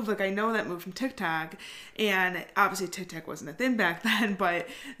that move. Like I know that move from TikTok. And obviously TikTok wasn't a thing back then, but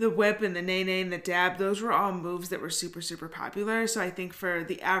the whip and the nae-nae and the dab, those were all moves that were super, super popular. So I think for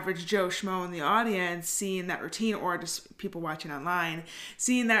the average Joe Schmo in the audience, seeing that routine, or just people watching online,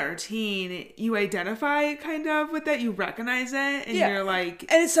 seeing that routine, you identify kind of with that, you recognize it, and you're like...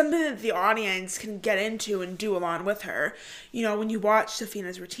 And it's something that the audience can get into and do along with her. When you watch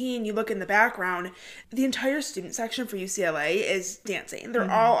Safina's routine, you look in the background, the entire student section for UCLA is dancing. They're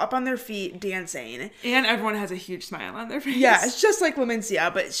all up on their feet dancing. And everyone has a huge smile on their face. Yeah, it's just like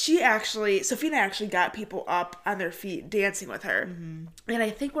Lamincia, but Safina actually got people up on their feet dancing with her. Mm-hmm. And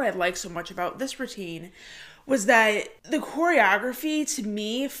I think what I like so much about this routine was that the choreography to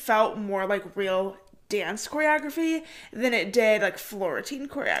me felt more like real dance choreography than it did like floor routine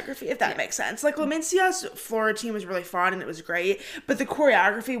choreography, if that makes sense. Like Lamincia's floor routine was really fun and it was great, but the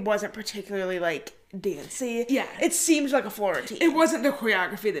choreography wasn't particularly like dancey. Yeah. It seemed like a floor routine. It wasn't the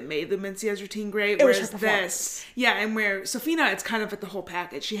choreography that made Lumencia's routine great. It was whereas her performance. and where Sofina, it's kind of like the whole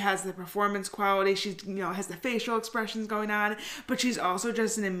package. She has the performance quality. She's, has the facial expressions going on, but she's also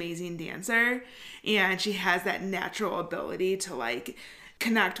just an amazing dancer. And she has that natural ability to like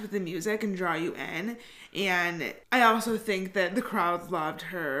connect with the music and draw you in. And I also think that the crowd loved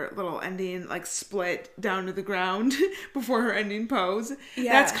her little ending, like split down to the ground before her ending pose.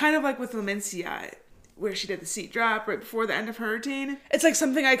 Yeah. That's kind of like with Lumencia, where she did the seat drop right before the end of her routine. It's like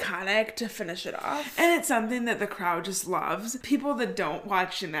something iconic to finish it off. And it's something that the crowd just loves. People that don't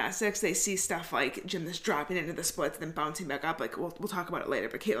watch gymnastics, they see stuff like gymnasts dropping into the splits and then bouncing back up. Like, we'll talk about it later,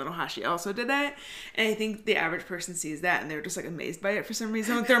 but Caitlin Ohashi also did that. And I think the average person sees that and they're just like amazed by it for some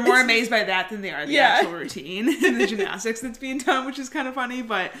reason. Like, they're more amazed by that than they are the actual routine and the gymnastics that's being done, which is kind of funny.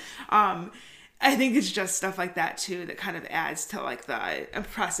 But I think it's just stuff like that too that kind of adds to like the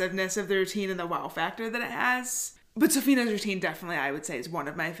impressiveness of the routine and the wow factor that it has. But Sofina's routine definitely, I would say, is one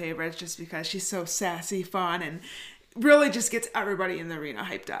of my favorites just because she's so sassy, fun, and really just gets everybody in the arena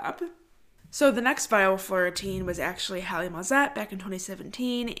hyped up. So the next viral floor routine was actually Halle Mazette back in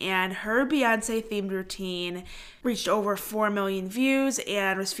 2017, and her Beyonce-themed routine reached over 4 million views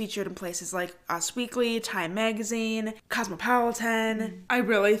and was featured in places like Us Weekly, Time Magazine, Cosmopolitan. I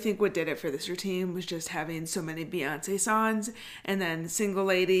really think what did it for this routine was just having so many Beyonce songs, and then the Single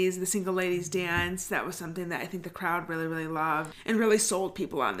Ladies dance. That was something that I think the crowd really, really loved and really sold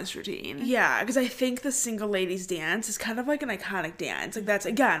people on this routine. Yeah, because I think the Single Ladies dance is kind of like an iconic dance. Like, that's,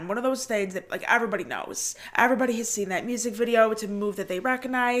 again, one of those things that like everybody knows. Everybody has seen that music video. It's a move that they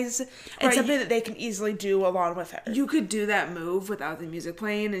recognize and something that they can easily do along with it. You could do that move without the music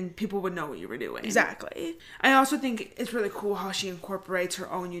playing and people would know what you were doing. Exactly. I also think it's really cool how she incorporates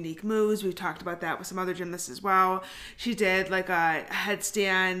her own unique moves. We've talked about that with some other gymnasts as well. She did like a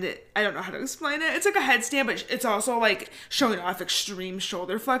headstand. I don't know how to explain it. It's like a headstand, but it's also like showing off extreme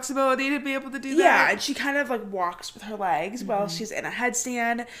shoulder flexibility to be able to do that. Yeah, and she kind of like walks with her legs while she's in a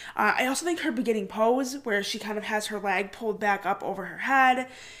headstand. I also think her beginning pose, where she kind of has her leg pulled back up over her head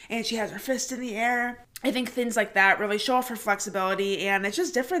and she has her fist in the air. I think things like that really show off her flexibility, and it's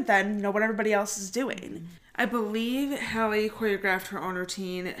just different than, what everybody else is doing. I believe Halle choreographed her own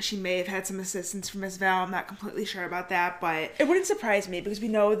routine. She may have had some assistance from Miss Val. I'm not completely sure about that, but it wouldn't surprise me because we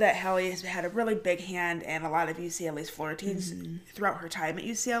know that Halle has had a really big hand in a lot of UCLA's floor routines throughout her time at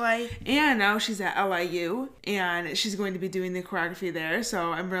UCLA. And now she's at LIU, and she's going to be doing the choreography there,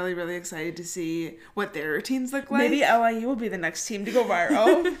 so I'm really, really excited to see what their routines look like. Maybe LIU will be the next team to go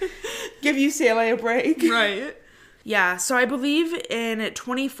viral. Give UCLA a break. Right. Yeah, so I believe in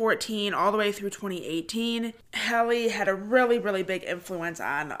 2014 all the way through 2018, Halle had a really, really big influence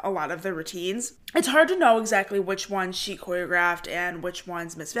on a lot of the routines. It's hard to know exactly which ones she choreographed and which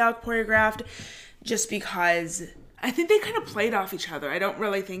ones Miss Val choreographed, just because I think they kind of played off each other. I don't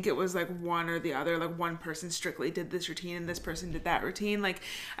really think it was like one or the other, like one person strictly did this routine and this person did that routine. Like,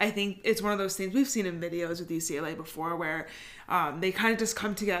 I think it's one of those things we've seen in videos with UCLA before where they kind of just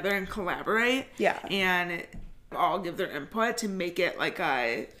come together and collaborate. Yeah. And all give their input to make it like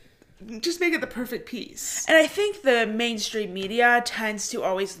just make it the perfect piece. And I think the mainstream media tends to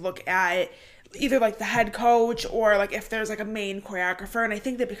always look at either like the head coach or like if there's like a main choreographer. And I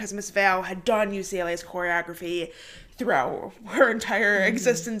think that because Miss Val had done UCLA's choreography throughout her entire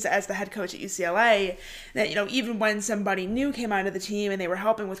existence as the head coach at UCLA, that, even when somebody new came onto the team and they were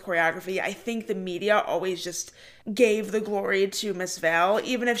helping with choreography, I think the media always just gave the glory to Miss Val,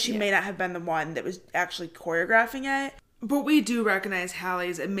 even if she may not have been the one that was actually choreographing it. But we do recognize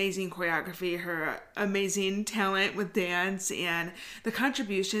Halle's amazing choreography, her amazing talent with dance, and the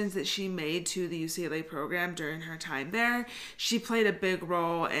contributions that she made to the UCLA program during her time there. She played a big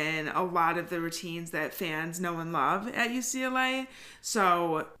role in a lot of the routines that fans know and love at UCLA.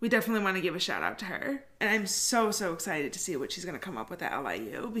 So we definitely want to give a shout out to her. And I'm so, so excited to see what she's going to come up with at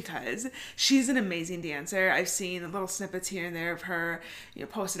LIU because she's an amazing dancer. I've seen little snippets here and there of her,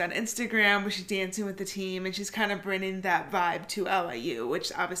 posted on Instagram where she's dancing with the team and she's kind of bringing that vibe to LIU,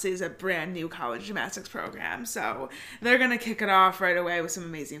 which obviously is a brand new college gymnastics program. So they're going to kick it off right away with some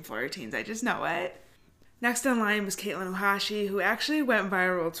amazing floor routines. I just know it. Next in line was Caitlin Ohashi, who actually went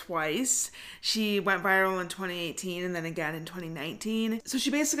viral twice. She went viral in 2018 and then again in 2019. So she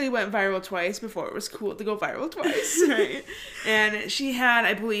basically went viral twice before it was cool to go viral twice. Right. And she had,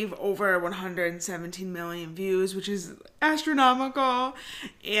 I believe, over 117 million views, which is astronomical.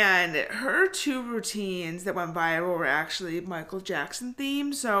 And her two routines that went viral were actually Michael Jackson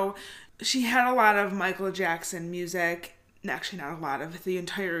themed. So she had a lot of Michael Jackson music. Actually, not a lot of the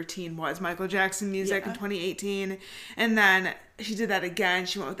entire routine was Michael Jackson music in 2018. And then she did that again.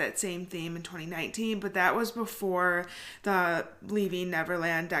 She went with that same theme in 2019, but that was before the Leaving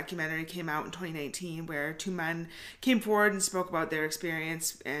Neverland documentary came out in 2019, where two men came forward and spoke about their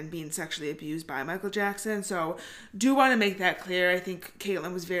experience and being sexually abused by Michael Jackson. So do want to make that clear. I think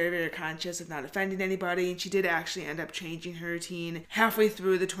Caitlyn was very, very conscious of not offending anybody, and she did actually end up changing her routine halfway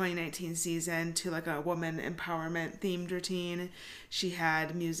through the 2019 season to like a woman empowerment themed routine. She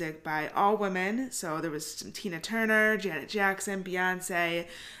had music by all women, so there was some Tina Turner, Janet Jackson, Beyonce.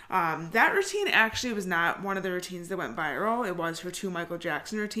 That routine actually was not one of the routines that went viral. It was her two Michael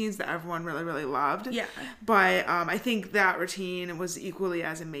Jackson routines that everyone really, really loved. Yeah. But I think that routine was equally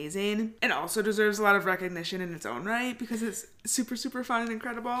as amazing and also deserves a lot of recognition in its own right because it's super, super fun and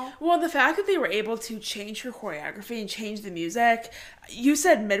incredible. Well, the fact that they were able to change her choreography and change the music, you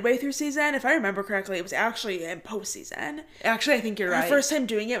said midway through season. If I remember correctly, it was actually in postseason. Actually, I think you're right. Her first time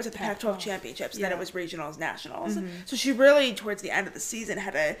doing it was at the Pac-12 championships, and then it was regionals, nationals. So she really, towards the end of the season,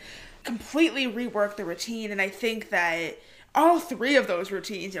 had to completely rework the routine. And I think that all three of those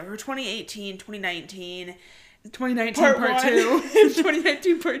routines, her 2018, 2019, 2019 part 2,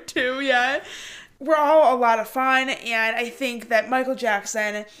 2019 part 2, yeah, were all a lot of fun. And I think that Michael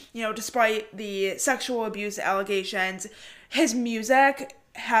Jackson, despite the sexual abuse allegations, his music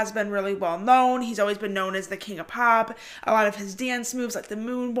has been really well known. He's always been known as the king of pop. A lot of his dance moves, like the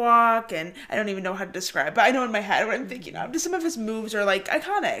moonwalk, and I don't even know how to describe, but I know in my head what I'm thinking of. Just some of his moves are like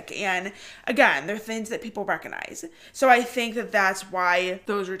iconic, and again, they're things that people recognize. So I think that that's why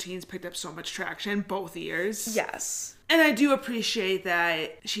those routines picked up so much traction both years. Yes. And I do appreciate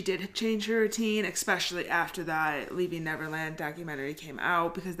that she did change her routine, especially after that Leaving Neverland documentary came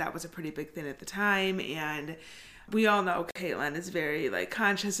out, because that was a pretty big thing at the time. And we all know Caitlyn is very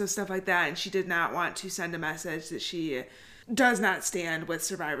conscious of stuff like that, and she did not want to send a message that she does not stand with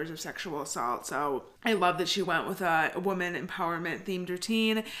survivors of sexual assault. So I love that she went with a woman empowerment themed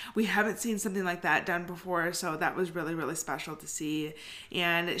routine. We haven't seen something like that done before, so that was really, really special to see.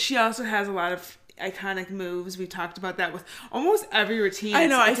 And she also has a lot of iconic moves. We talked about that with almost every routine. I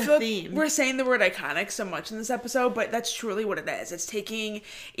know, I feel theme. We're saying the word iconic so much in this episode, but that's truly what it is. It's taking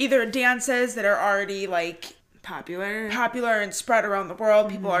either dances that are already popular and spread around the world.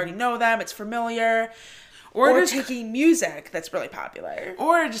 People already know them. It's familiar. Or just taking music that's really popular.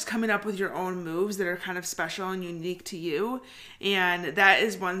 Or just coming up with your own moves that are kind of special and unique to you. And that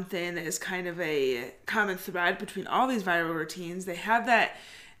is one thing that is kind of a common thread between all these viral routines. They have that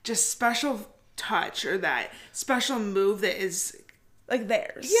just special touch or that special move that is like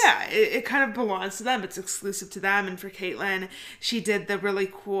theirs. Yeah, it kind of belongs to them. It's exclusive to them. And for Caitlyn, she did the really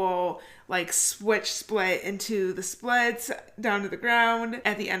cool switch split into the splits down to the ground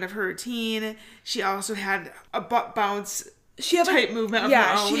at the end of her routine. She also had a butt bounce type movement of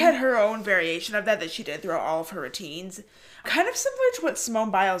her own. She had her own variation of that she did throughout all of her routines. Kind of similar to what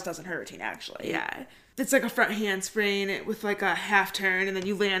Simone Biles does in her routine, actually. Yeah. It's like a front handspring with a half turn, and then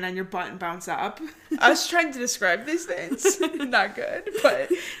you land on your butt and bounce up. I was trying to describe these things. Not good,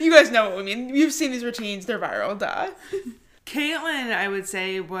 but you guys know what I mean. You've seen these routines. They're viral, duh. Caitlyn, I would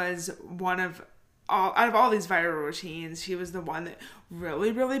say, was out of all these viral routines, she was the one that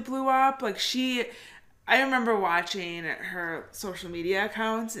really, really blew up. I remember watching her social media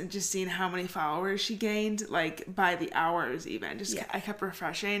accounts and just seeing how many followers she gained, by the hours even. I kept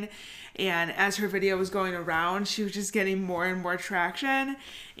refreshing. And as her video was going around, she was just getting more and more traction.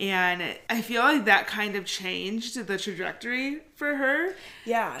 And I feel like that kind of changed the trajectory for her.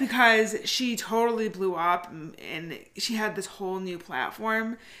 Yeah. Because she totally blew up and she had this whole new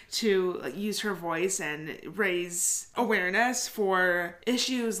platform to use her voice and raise awareness for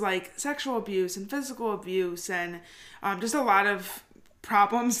issues like sexual abuse and physical abuse and just a lot of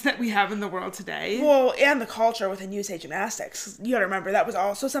problems that we have in the world today. Well, and the culture within USA Gymnastics. You gotta remember, that was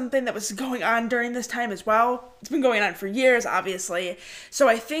also something that was going on during this time as well. It's been going on for years, obviously. So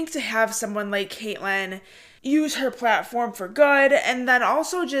I think to have someone like Caitlyn use her platform for good, and then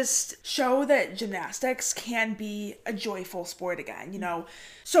also just show that gymnastics can be a joyful sport again.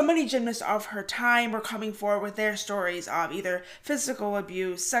 So many gymnasts of her time were coming forward with their stories of either physical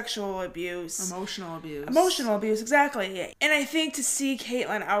abuse, sexual abuse, emotional abuse, exactly. And I think to see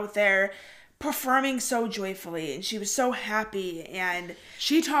Caitlyn out there performing so joyfully, and she was so happy, and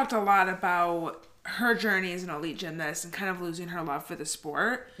she talked a lot about her journey as an elite gymnast and kind of losing her love for the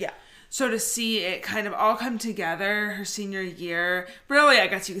sport. Yeah. So to see it kind of all come together her senior year, really, I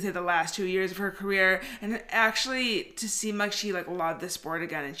guess you could say the last 2 years of her career, and actually to seem like she like loved the sport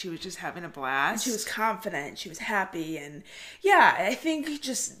again and she was just having a blast. And she was confident, she was happy, and yeah, I think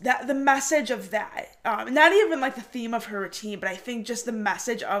just that the message of that, not even like the theme of her routine, but I think just the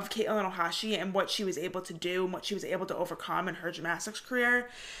message of Kaitlyn Ohashi and what she was able to do and what she was able to overcome in her gymnastics career,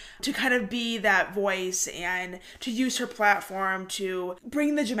 to kind of be that voice and to use her platform to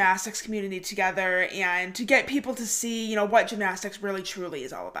bring the gymnastics community together and to get people to see, you know, what gymnastics really truly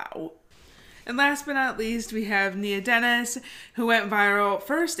is all about. And last but not least, we have Nia Dennis, who went viral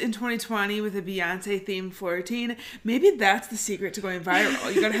first in 2020 with a Beyonce-themed floor routine. Maybe that's the secret to going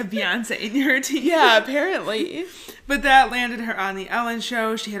viral. You gotta have Beyonce in your routine. Yeah, apparently. But that landed her on The Ellen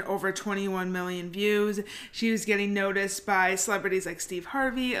Show. She had over 21 million views. She was getting noticed by celebrities like Steve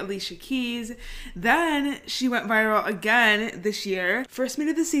Harvey, Alicia Keys. Then she went viral again this year. First meet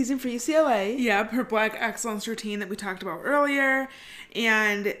of the season for UCLA. Yep, her Black Excellence routine that we talked about earlier.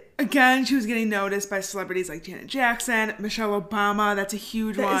 And again, she was getting noticed by celebrities like Janet Jackson, Michelle Obama. That's a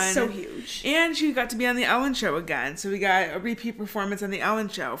huge one. That is so huge. And she got to be on The Ellen Show again. So we got a repeat performance on The Ellen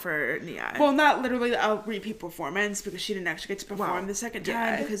Show for Nia. Well, not literally a repeat performance because she didn't actually get to perform the second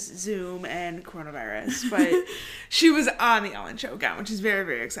time because Zoom and coronavirus. But she was on The Ellen Show again, which is very,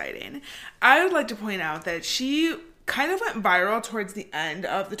 very exciting. I would like to point out that she kind of went viral towards the end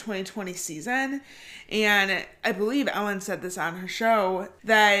of the 2020 season. And I believe Ellen said this on her show,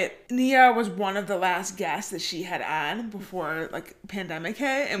 that Nia was one of the last guests that she had on before like pandemic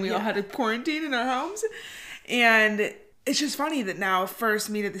hit and we all had to quarantine in our homes. And it's just funny that now first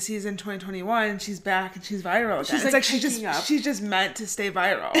meet of the season 2021, she's back and she's viral again. She's it's like she's just meant to stay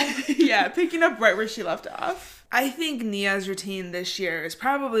viral. Yeah, picking up right where she left off. I think Nia's routine this year is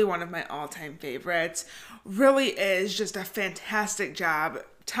probably one of my all-time favorites. Really is just a fantastic job,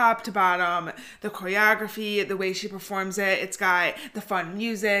 top to bottom. The choreography, the way she performs it, it's got the fun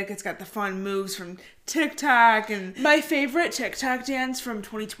music, it's got the fun moves from TikTok. And my favorite TikTok dance from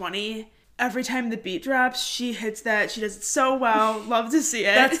 2020, every time the beat drops, she hits that. She does it so well. Love to see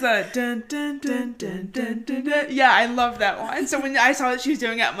it. That's the dun dun dun dun dun dun dun. Yeah, I love that one. So when I saw that she was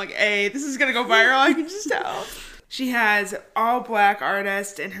doing it, I'm like, hey, this is gonna go viral. I can just tell. She has all black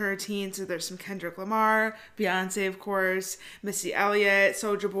artists in her routine, so there's some Kendrick Lamar, Beyonce, of course, Missy Elliott,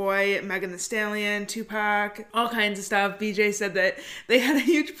 Soulja Boy, Megan Thee Stallion, Tupac, all kinds of stuff. BJ said that they had a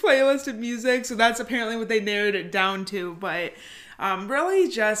huge playlist of music, so that's apparently what they narrowed it down to, but really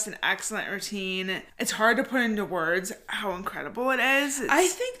just an excellent routine. It's hard to put into words how incredible it is. I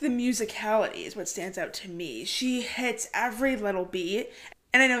think the musicality is what stands out to me. She hits every little beat.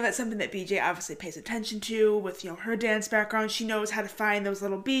 And I know that's something that BJ obviously pays attention to with, you know, her dance background. She knows how to find those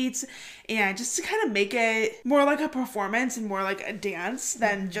little beats and just to kind of make it more like a performance and more like a dance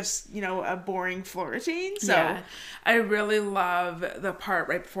than just, you know, a boring floor routine. So yeah. I really love the part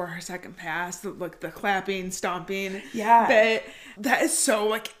right before her second pass, the clapping, stomping. Yeah. That is so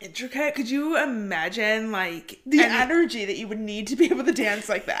like intricate. Could you imagine like the energy that you would need to be able to dance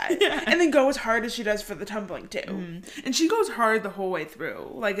like that? Yeah. And then go as hard as she does for the tumbling too. Mm-hmm. And she goes hard the whole way through.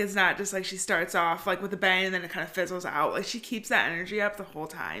 Like it's not just like she starts off like with a bang and then it kind of fizzles out. Like she keeps that energy up the whole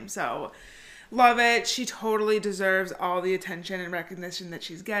time. So love it. She totally deserves all the attention and recognition that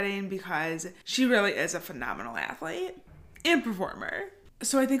she's getting because she really is a phenomenal athlete and performer.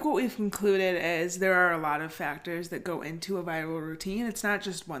 So I think what we've concluded is there are a lot of factors that go into a viral routine. It's not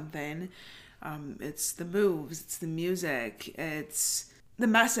just one thing. It's the moves, it's the music, it's the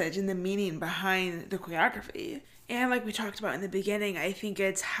message and the meaning behind the choreography. And like we talked about in the beginning, I think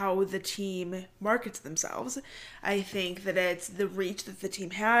it's how the team markets themselves. I think that it's the reach that the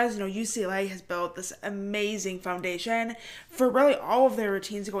team has. You know, UCLA has built this amazing foundation for really all of their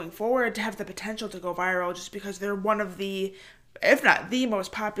routines going forward to have the potential to go viral just because they're one of the, if not the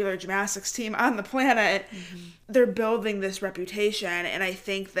most popular gymnastics team on the planet. Mm-hmm. They're building this reputation, and I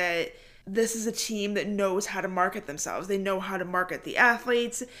think that this is a team that knows how to market themselves. They know how to market the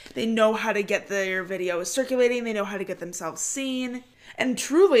athletes. They know how to get their videos circulating. They know how to get themselves seen. And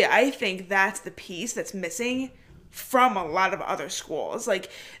truly, I think that's the piece that's missing from a lot of other schools. Like,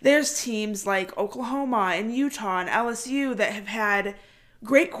 there's teams like Oklahoma and Utah and LSU that have had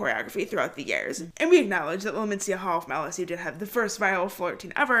great choreography throughout the years. And we acknowledge that Lamencia Hall from LSU did have the first viral floor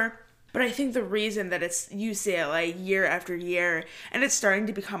routine ever. But I think the reason that it's UCLA year after year, and it's starting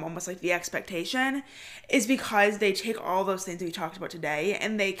to become almost like the expectation, is because they take all those things that we talked about today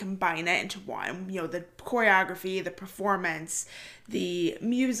and they combine it into one. You know, the choreography, the performance, the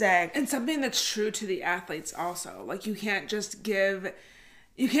music. And something that's true to the athletes also. Like, you can't just give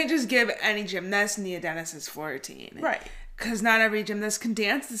any gymnast Nia Dennis's floor routine. Right. because not every gymnast can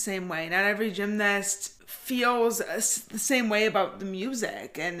dance the same way. Not every gymnast feels the same way about the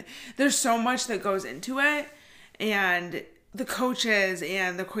music, and there's so much that goes into it. And the coaches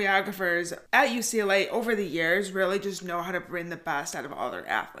and the choreographers at UCLA over the years really just know how to bring the best out of all their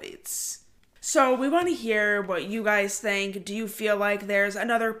athletes. So we want to hear what you guys think. Do you feel like there's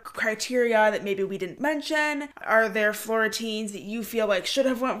another criteria that maybe we didn't mention? Are there floor routines that you feel like should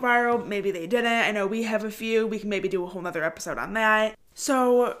have went viral, but maybe they didn't? I know we have a few. We can maybe do a whole nother episode on that.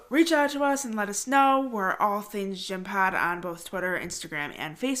 So reach out to us and let us know. We're All Things Gym Pod on both Twitter, Instagram,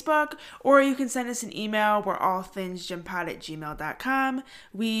 and Facebook. Or you can send us an email. We're allthingsgympod@gmail.com.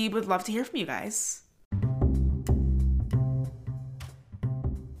 We would love to hear from you guys.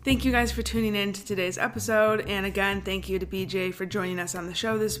 Thank you guys for tuning in to today's episode, and again, thank you to BJ for joining us on the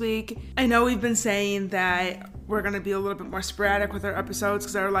show this week. I know we've been saying that we're going to be a little bit more sporadic with our episodes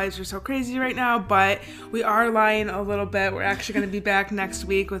because our lives are so crazy right now, but we are lying a little bit. We're actually going to be back next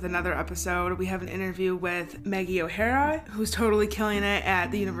week with another episode. We have an interview with Maggie O'Hara, who's totally killing it at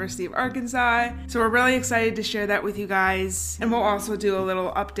the University of Arkansas, so we're really excited to share that with you guys, and we'll also do a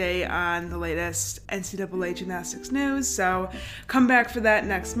little update on the latest NCAA gymnastics news, so come back for that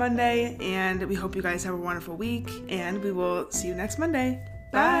next Monday, and we hope you guys have a wonderful week, and we will see you next Monday.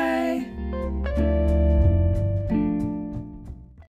 Bye!